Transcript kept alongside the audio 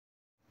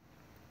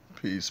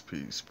Peace,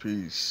 peace,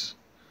 peace.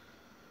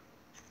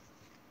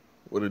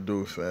 What it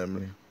do,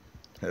 family?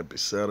 Happy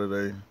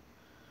Saturday.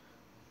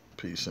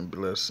 Peace and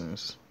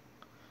blessings.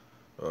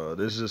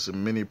 This is just a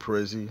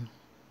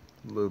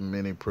little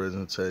mini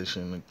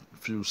presentation, a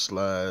few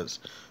slides,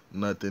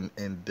 nothing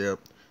in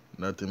depth,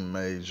 nothing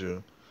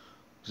major.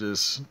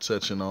 Just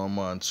touching on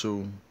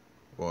Mentu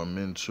or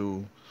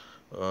Mentu.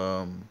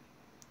 Um,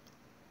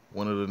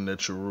 One of the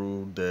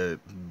natural that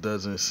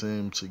doesn't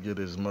seem to get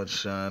as much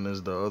shine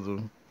as the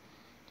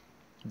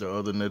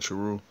other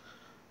natural.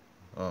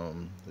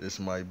 This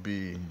might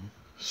be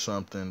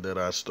something that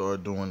I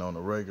start doing on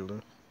a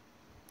regular.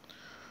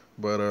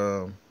 But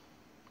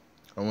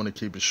I want to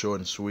keep it short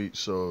and sweet,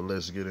 so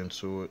let's get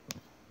into it.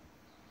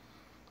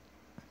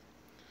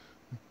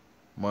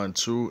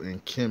 Mentu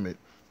and Kemet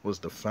was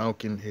the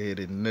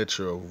falcon-headed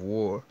nature of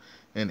war,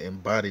 an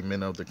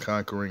embodiment of the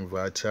conquering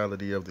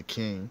vitality of the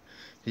king.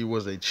 He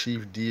was a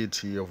chief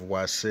deity of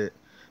Waset,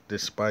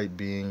 despite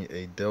being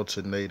a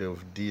Delta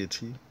native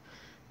deity.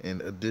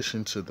 In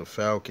addition to the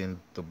falcon,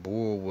 the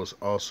bull was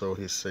also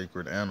his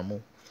sacred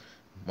animal.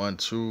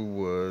 Mentu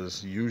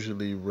was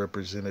usually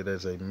represented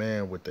as a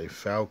man with a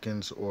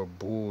falcon's or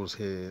bull's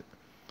head,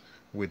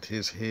 with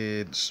his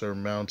head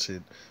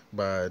surmounted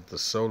by the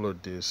solar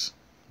disk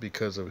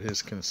because of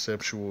his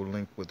conceptual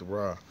link with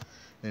Ra,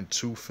 and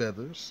two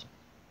feathers.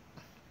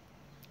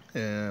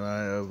 And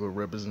I have a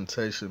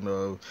representation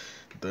of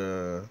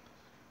the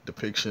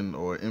depiction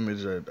or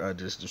image that I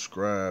just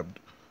described,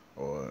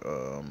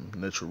 or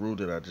natural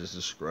that I just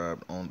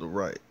described on the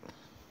right.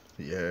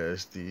 He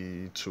has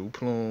the two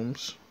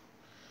plumes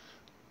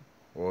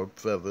or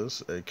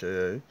feathers,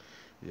 aka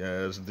he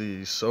has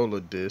the solar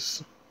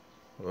disk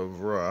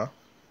of Ra,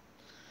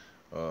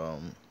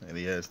 and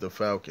he has the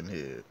falcon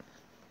head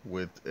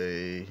with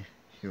a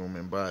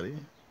human body.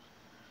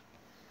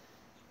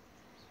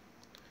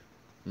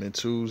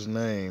 Mentu's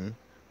name,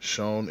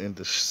 shown in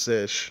the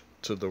sesh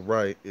to the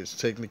right, is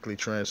technically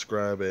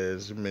transcribed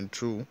as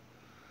Mentu,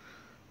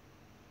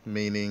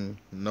 meaning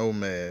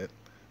nomad.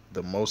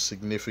 The most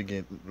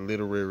significant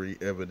literary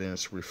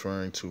evidence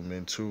referring to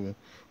Mentu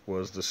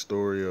was the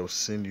story of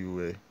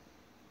Sinue,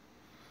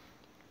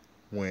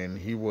 when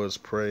he was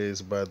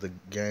praised by the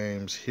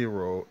game's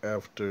hero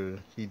after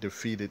he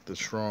defeated the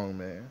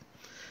strongman.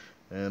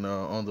 And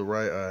on the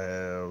right, I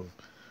have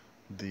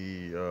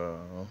the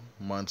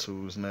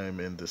Mentu's name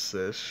in the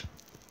sesh,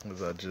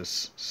 as I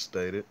just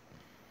stated.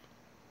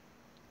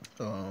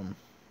 Um,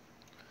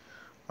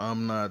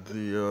 I'm not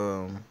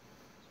the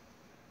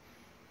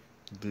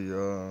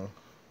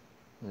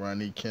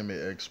Ronnie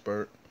Kemet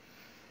expert,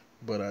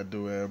 but I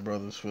do have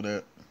brothers for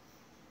that.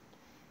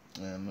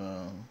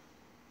 And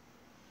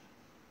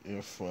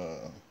if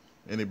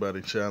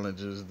anybody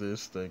challenges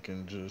this, they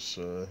can just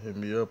hit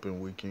me up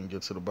and we can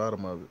get to the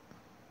bottom of it.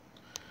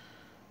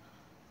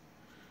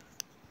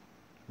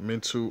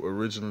 Mentu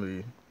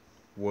originally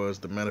was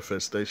the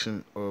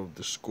manifestation of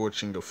the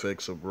scorching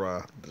effects of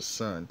Ra, the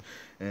sun,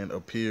 and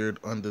appeared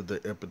under the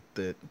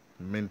epithet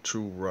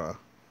Mentu Ra.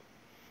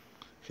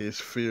 His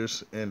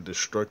fierce and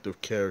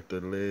destructive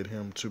character led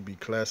him to be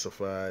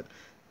classified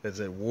as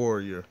a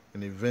warrior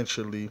and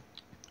eventually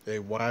a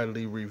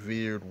widely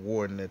revered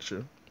war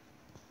nature.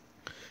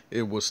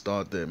 It was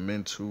thought that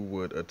Mentu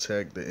would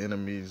attack the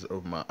enemies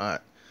of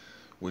Ma'at,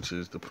 which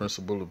is the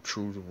principle of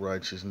truth,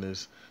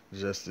 righteousness,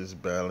 justice,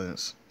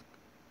 balance,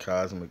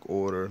 cosmic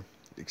order,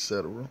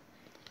 etc.,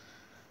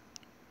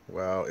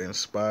 while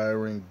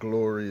inspiring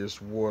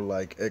glorious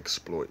warlike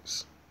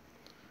exploits.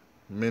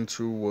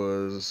 Mentu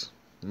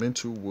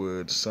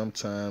would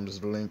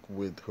sometimes link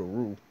with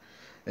Heru,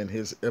 and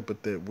his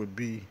epithet would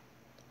be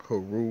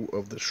Heru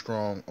of the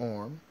strong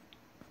arm.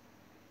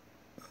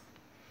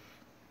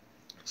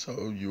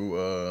 So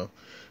you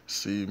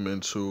see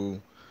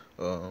Mentu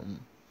um,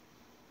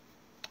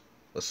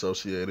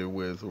 associated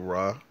with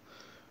Ra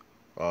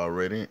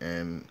already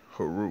and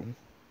Heru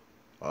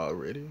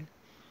already.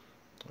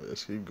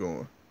 Let's keep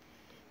going.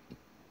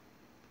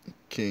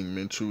 King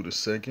Mentu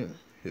II.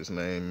 His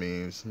name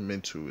means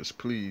Mentu is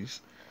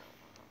pleased.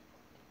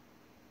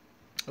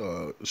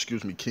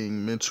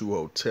 King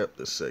Mentuhotep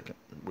II,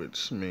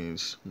 which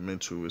means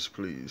Mentu is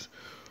pleased,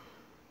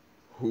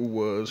 who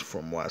was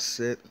from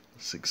Waset,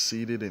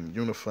 succeeded in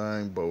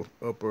unifying both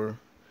Upper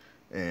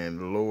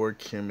and Lower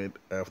Kemet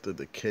after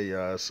the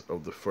chaos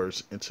of the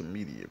First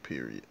Intermediate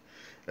period.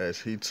 As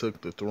he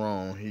took the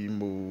throne, he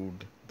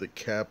moved the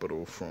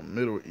capital from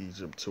Middle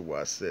Egypt to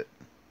Waset,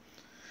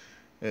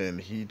 and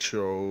he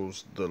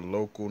chose the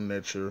local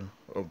nature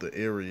of the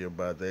area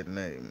by that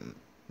name,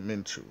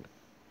 Mentu,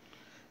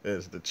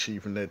 as the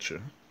chief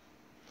nature.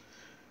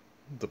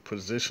 The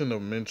position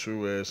of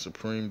Mentu as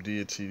supreme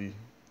deity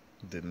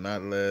did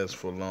not last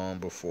for long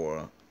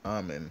before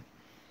Amen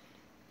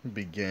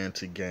began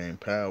to gain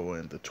power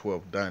in the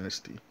 12th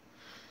dynasty.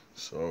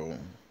 So,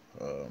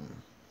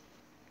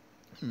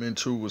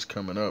 Mentu was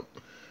coming up,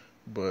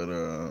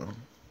 but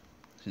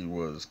he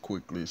was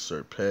quickly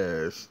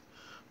surpassed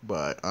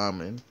by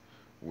Amen,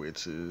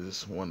 which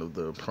is one of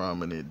the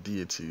prominent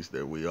deities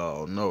that we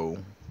all know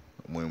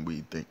when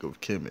we think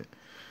of Kemet.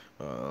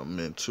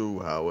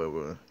 Mentu,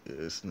 however,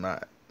 is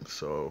not.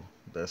 So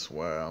that's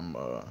why I'm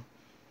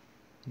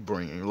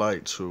bringing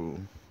light to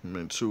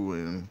Mentu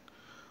and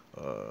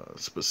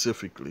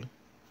specifically.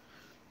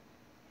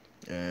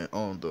 And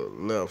on the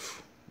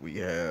left, we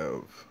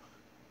have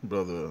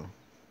Brother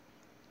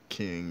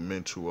King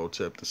Mentu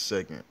Otep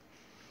II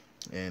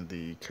and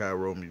the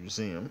Cairo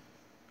Museum.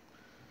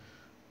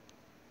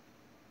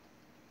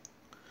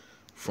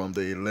 From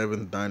the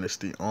 11th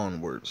dynasty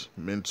onwards,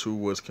 Mentu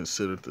was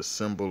considered the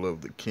symbol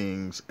of the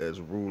kings as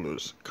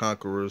rulers,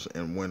 conquerors,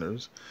 and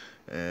winners,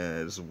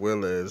 as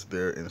well as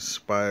their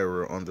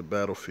inspirer on the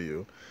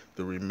battlefield.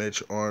 The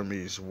Remech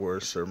armies were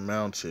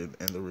surmounted,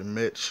 and the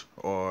Remech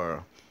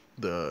are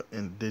the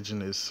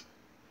indigenous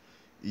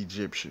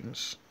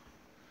Egyptians.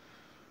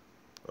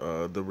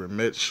 The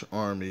Remech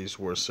armies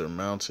were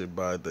surmounted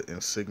by the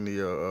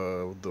insignia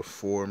of the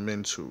four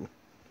Mentu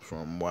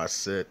from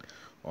Waset,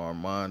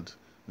 Armand,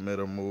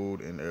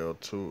 Metamud,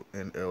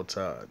 and El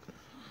Tad,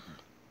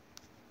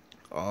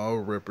 all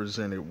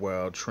represented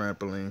while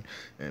trampling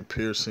and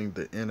piercing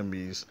the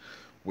enemies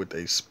with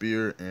a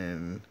spear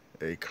in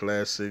a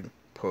classic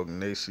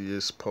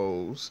pugnacious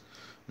pose.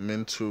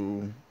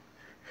 Mentu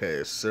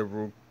had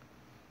several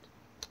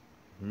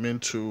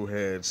Mentu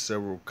had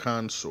several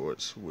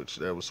consorts, which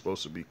that was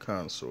supposed to be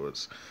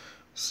consorts,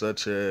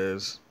 such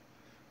as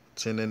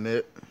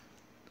Tenenet,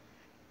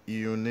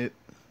 Eunit,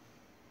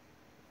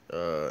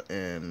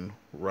 and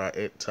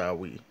Ra'et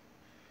Tawi,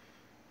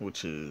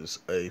 which is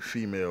a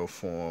female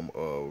form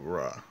of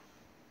Ra.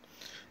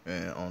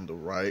 And on the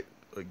right,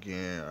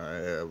 again, I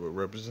have a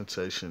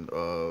representation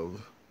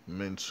of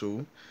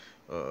Mentu,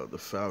 the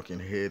falcon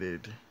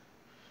headed,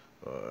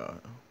 uh,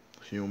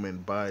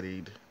 human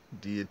bodied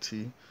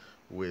deity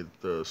with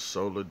the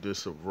solar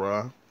disk of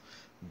Ra,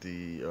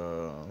 the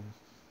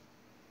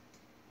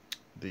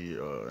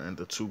and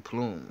the two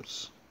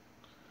plumes.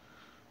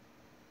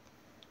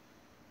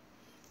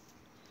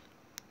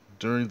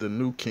 During the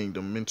New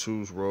Kingdom,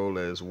 Mentu's role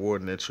as war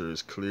netcher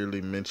is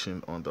clearly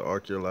mentioned on the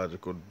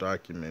archaeological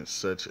documents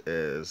such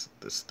as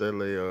the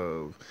Stele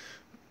of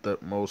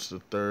Thutmose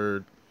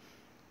III,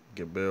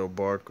 Gebel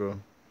Barka,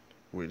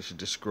 which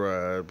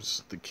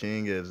describes the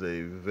king as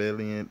a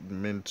valiant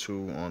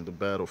Mentu on the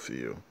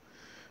battlefield.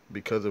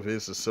 Because of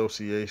his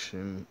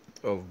association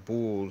of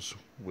bulls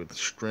with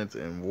strength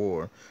and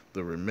war,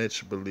 the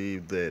Remech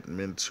believed that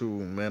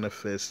Mentu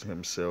manifests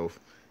himself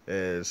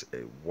as a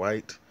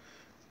white,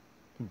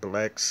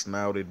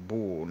 black-snouted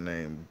bull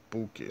named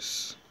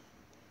Bukis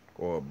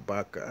or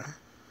Baka,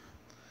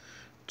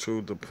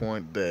 to the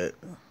point that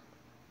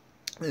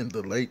in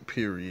the late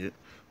period,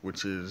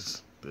 which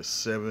is the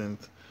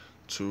 7th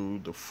to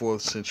the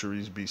 4th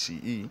centuries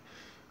BCE,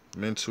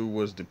 Mentu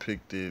was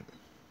depicted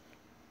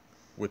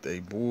with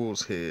a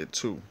bull's head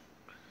too.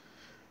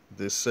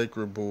 This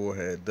sacred bull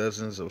had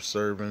dozens of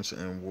servants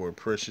and wore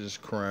precious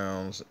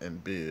crowns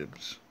and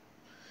bibs.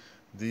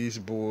 These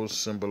bulls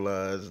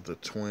symbolized the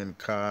twin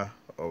Ka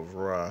of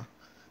Ra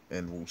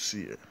and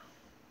Wusia,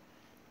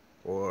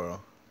 or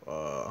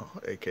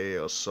aka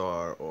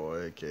Osar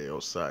or aka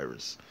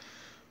Osiris.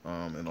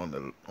 And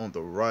on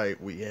the right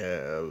we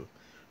have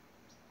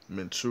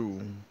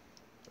Mentu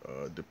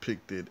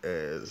depicted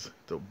as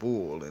the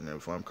bull, and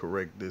if I'm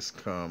correct, this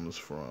comes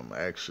from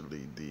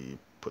actually the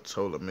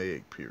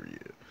Ptolemaic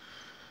period.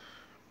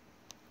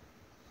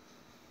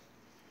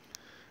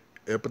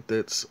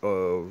 Epithets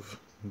of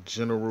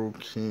general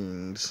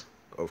kings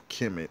of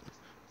Kemet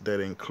that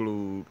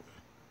include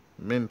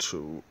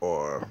Mentu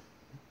are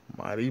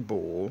Mighty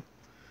Bull,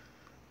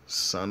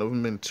 Son of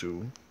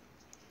Mentu,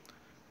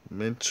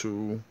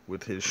 Mentu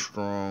with his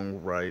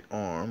strong right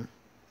arm,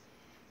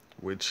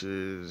 which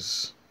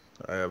is,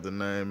 I have the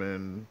name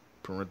in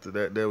parentheses.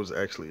 That was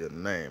actually a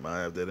name. I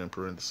have that in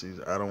parentheses.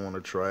 I don't want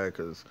to try it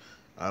because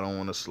I don't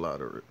want to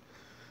slaughter it.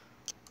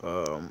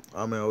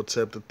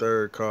 Amenhotep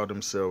III called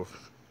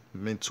himself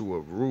Mentu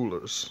of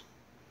rulers.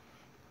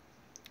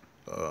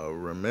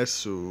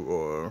 Ramesu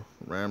or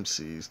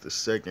Ramses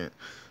II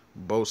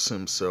boasts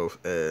himself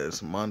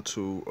as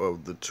Mentu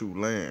of the two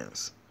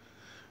lands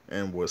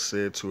and was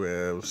said to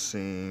have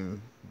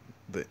seen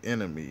the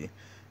enemy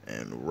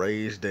and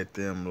raged at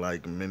them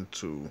like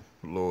Mentu,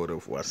 Lord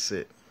of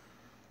Waset.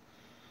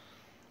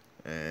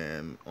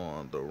 And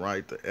on the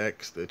right, the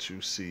X that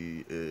you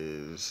see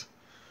is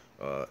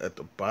at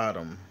the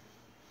bottom,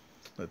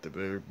 at the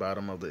very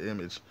bottom of the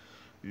image.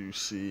 You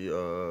see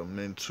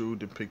Mentu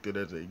depicted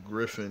as a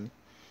griffin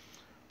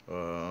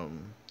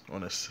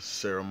on a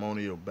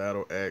ceremonial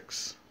battle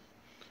axe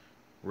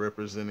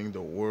representing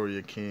the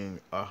warrior king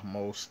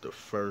Ahmose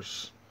I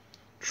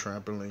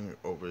trampling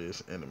over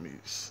his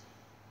enemies.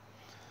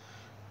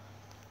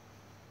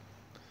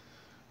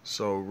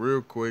 So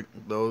real quick,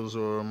 those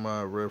are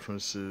my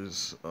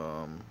references.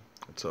 I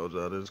told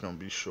y'all this is gonna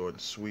be short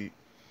and sweet,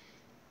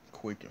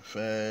 quick and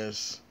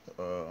fast.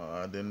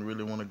 I didn't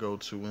really want to go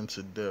too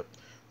into depth.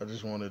 I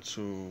just wanted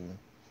to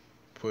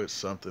put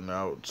something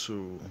out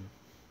to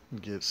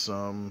get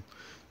some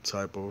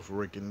type of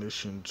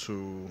recognition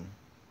to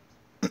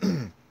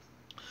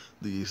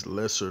these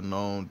lesser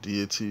known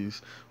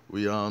deities.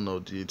 We all know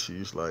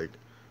deities like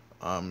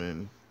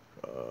Amen,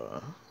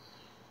 uh,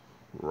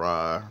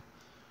 Ra,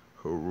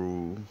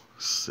 Haru,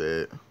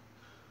 Set,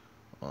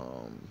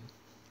 um,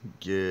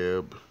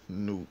 Geb,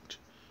 Newt.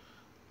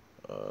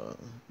 Uh,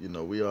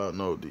 we all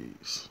know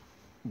these,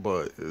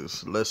 but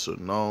it's lesser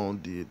known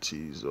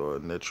deities or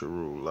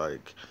Neteru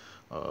like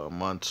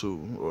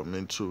Mentu or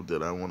Mentu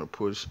that I want to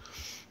push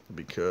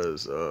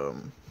because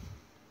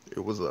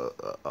it was a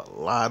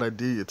lot of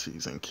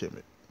deities in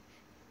Kemet,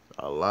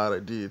 a lot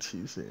of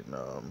deities,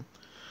 and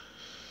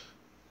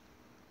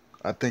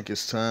I think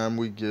it's time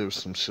we give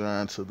some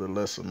shine to the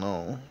lesser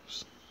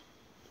knowns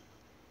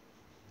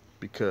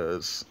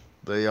because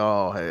they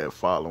all had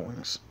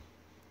followings.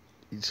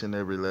 Each and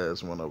every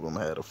last one of them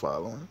had a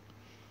following,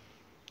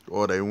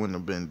 or they wouldn't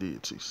have been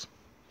deities.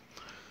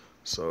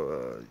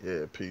 So,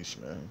 yeah, peace,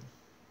 man.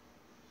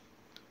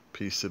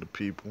 Peace to the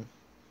people.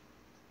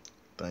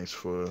 Thanks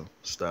for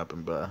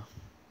stopping by.